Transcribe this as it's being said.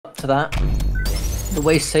to that. The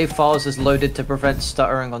way save files is loaded to prevent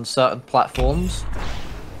stuttering on certain platforms.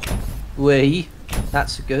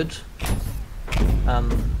 That's good.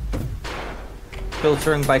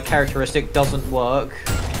 Filtering by characteristic doesn't work.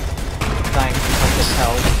 Thanks, I just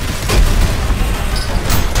help.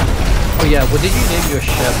 Oh yeah, what did you name your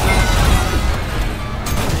ship?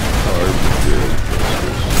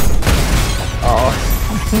 Oh.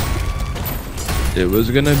 It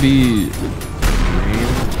was gonna be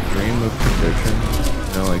Dream of Conviction.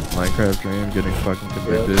 You know, like Minecraft Dream getting fucking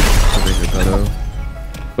convicted for being a pedo.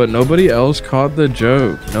 But nobody else caught the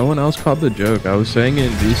joke. No one else caught the joke. I was saying it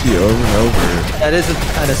in VC over and over. That is a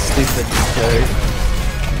kind of stupid joke.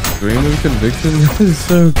 Dream of Conviction is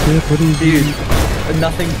so good. What do you do? Dude,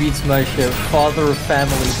 nothing beats my ship. Father of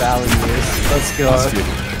family values. Let's go.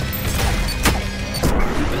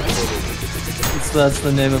 That's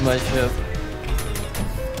the name of my ship.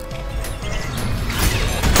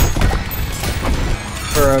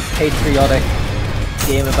 For a patriotic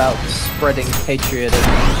game about spreading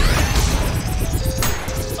patriotism.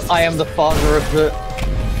 I am the father of the...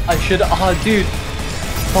 dude.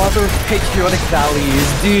 Father of patriotic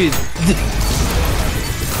values, dude.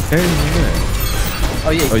 Hey, yeah.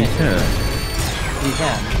 Oh yeah, you can. You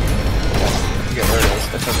can. Get rid of this,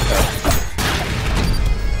 that's okay.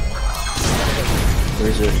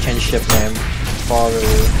 Where's it? Change ship name. Father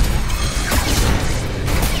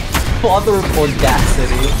of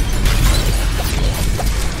Audacity.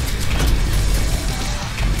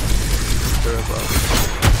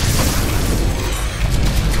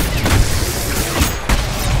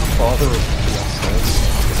 Father of Justice.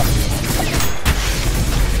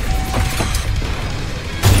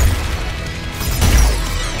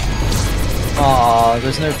 Aw,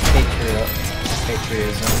 there's no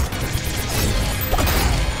patriotism.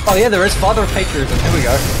 Oh yeah, there is Father of Patriotism. Here we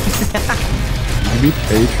go. You be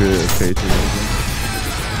patriot of patriotism.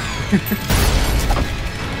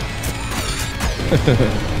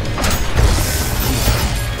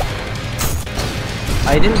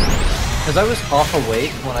 I didn't, because I was half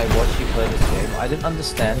awake when I watched you play this game. I didn't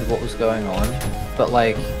understand what was going on, but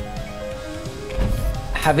like,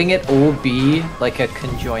 having it all be like a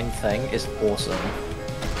conjoined thing is awesome.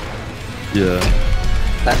 Yeah.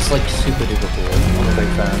 That's like super duper cool. I'm a big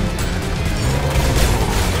fan.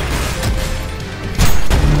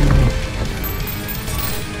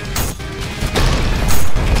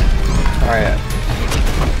 Alright.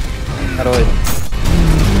 How do I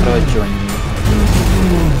join you?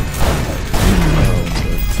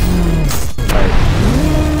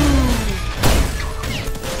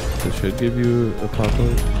 It should give you a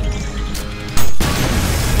pop-up.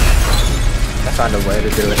 I found a way to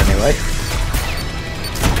do it anyway.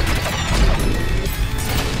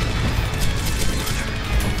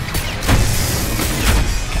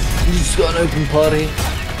 You just got an open party.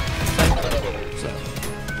 So,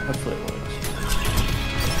 hopefully it works.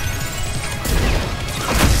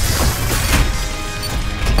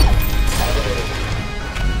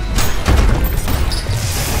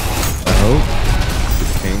 I hope the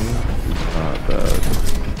king is not bad.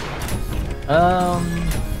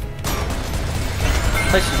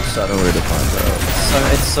 Places are so No way to find out. So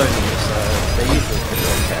it's so new, so they're usually pretty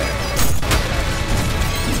okay.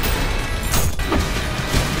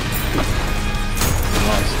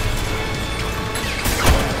 Nice.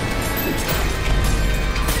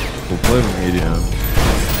 We'll play the medium.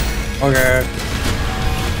 Okay.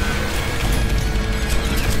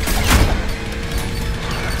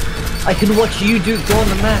 I can watch you go on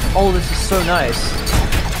the map. Oh, this is so nice.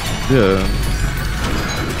 Yeah.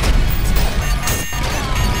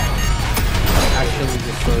 Actually,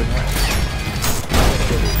 just so nice.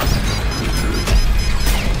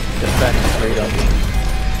 Defend freedom.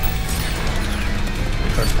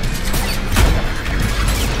 Perfect.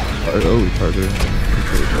 Oh, we charger.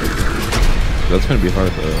 That's gonna be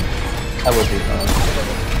hard though. That would be hard.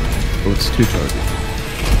 Oh, it's 2 charges.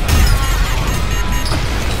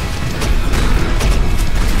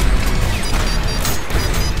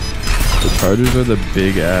 The chargers are the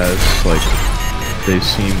big ass, like, they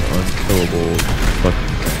seem unkillable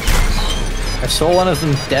fucking things. I saw one of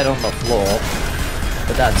them dead on the floor,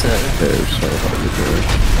 but that's it. They're so hard to kill.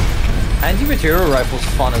 Anti-material rifle's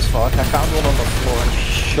fun as fuck. I found one on the floor and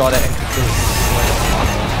shot it and completely destroyed it.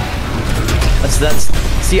 That's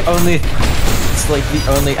the only, it's like the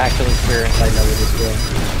only actual experience I know with this game.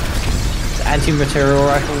 The anti-material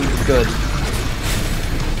rifle, good.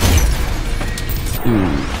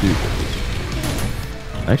 Dude.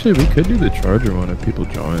 Actually, we could do the charger one if people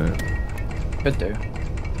join. Could do.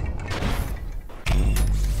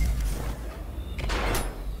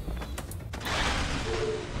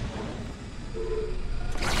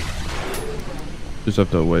 Just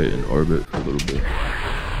have to wait in orbit for a little bit.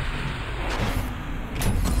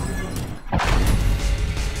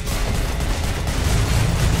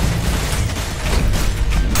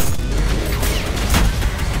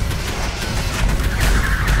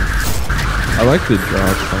 I like the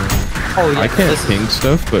drop thing. Oh yeah. I can't ping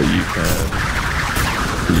stuff, but you can.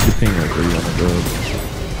 You can ping like where you want to go.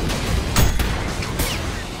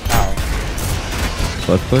 Ow.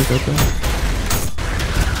 Left click, I think.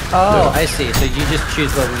 Oh, Yeah. I see. So you just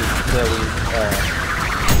choose where we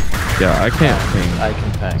Yeah, I can't ping. I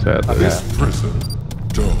can ping. Sadly. Okay. This prison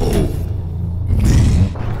to hold me.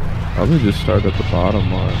 Probably just start at the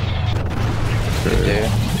bottom one. You do.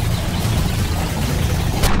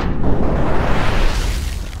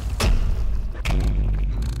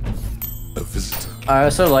 A visitor. I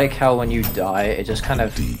also like how when you die, it just kind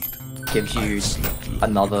of Indeed. gives you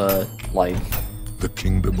another, like, The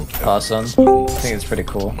kingdom of person. I think it's pretty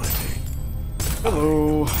cool.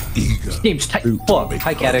 Hello. eager. Seems tight. Fuck.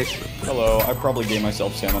 Hi, Kato. Hello. I probably gave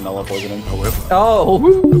myself salmonella poisoning. However, Oh!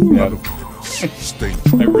 Yeah. state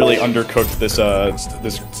I really undercooked this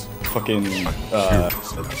this fucking oh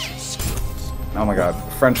my god,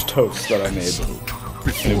 French toast that I made.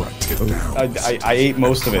 before I tip down. I ate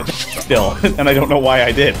most of it still, and I don't know why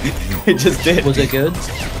I did. It just did. Was it good?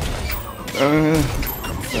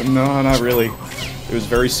 No, not really. It was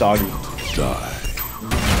very soggy. Die.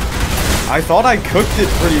 I thought I cooked it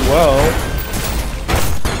pretty well.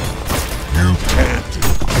 You can't.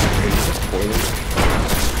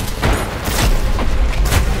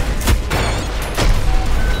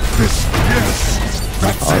 This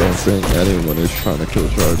yes. I don't think anyone is trying to kill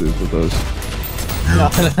charges with us. No, I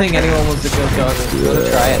don't think anyone wants to kill Jordan. You wanna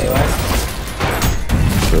try anyway?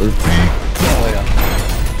 Sure. Oh, yeah.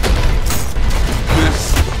 This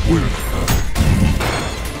will hurt.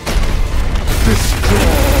 This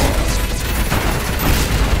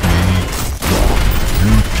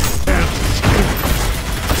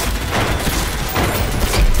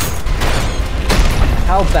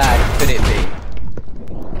How bad could it be?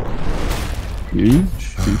 Huge.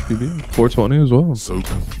 Huge PB. 420 as well. so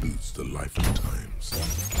concludes the life and times.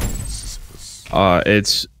 Sisyphus.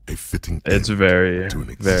 It's A fitting it's end very to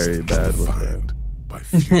an very existence bad with that. defined by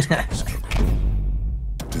futile struggle.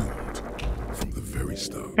 Doomed from the very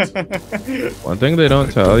start. One thing they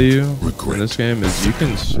don't tell you in this game is you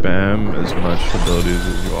can spam as much abilities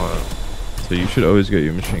as you want. So you should always get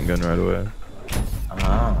your machine gun right away.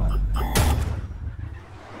 Ah.